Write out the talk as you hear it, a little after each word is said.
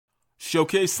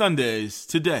Showcase Sundays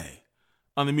today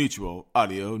on the Mutual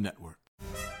Audio Network.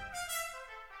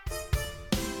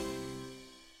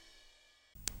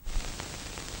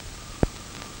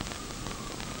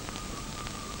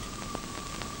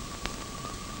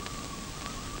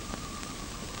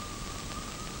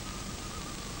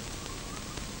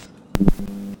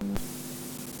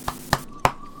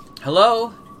 Hello?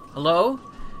 Hello?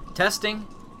 Testing?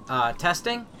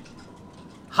 Testing?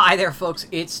 Hi there, folks.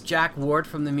 It's Jack Ward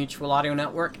from the Mutual Audio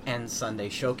Network and Sunday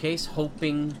Showcase,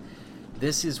 hoping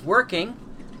this is working.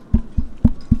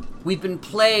 We've been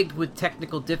plagued with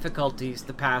technical difficulties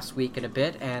the past week and a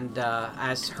bit, and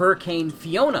as Hurricane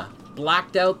Fiona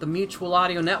blacked out the Mutual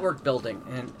Audio Network building,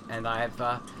 and I've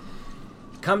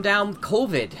come down with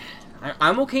COVID.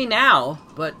 I'm okay now,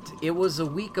 but it was a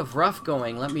week of rough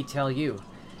going, let me tell you.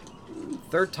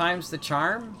 Third time's the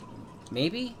charm?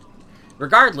 Maybe?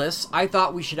 Regardless, I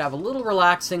thought we should have a little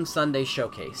relaxing Sunday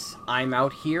showcase. I'm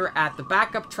out here at the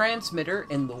backup transmitter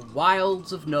in the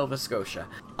wilds of Nova Scotia.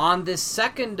 On this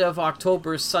 2nd of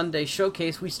October's Sunday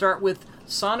showcase, we start with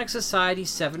Sonic Society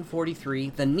 743,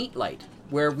 The Neat Light,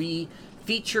 where we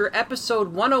feature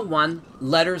episode 101,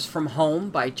 Letters from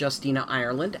Home by Justina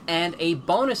Ireland, and a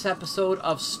bonus episode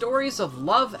of Stories of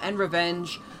Love and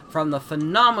Revenge from the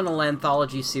phenomenal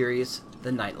anthology series,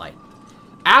 The Nightlight.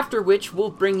 After which, we'll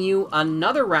bring you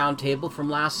another roundtable from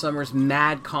last summer's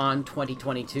MadCon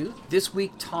 2022. This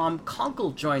week, Tom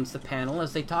Conkle joins the panel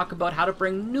as they talk about how to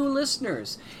bring new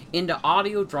listeners into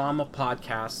audio drama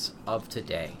podcasts of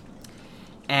today.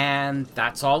 And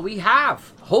that's all we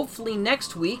have. Hopefully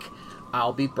next week,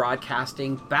 I'll be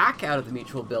broadcasting back out of the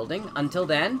Mutual Building. Until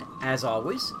then, as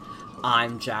always,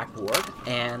 I'm Jack Ward,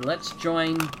 and let's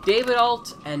join David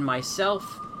Alt and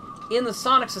myself in the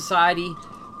Sonic Society,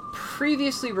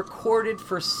 previously recorded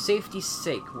for safety's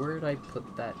sake. Where did I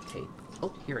put that tape?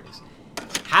 Oh, here it is.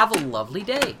 Have a lovely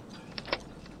day.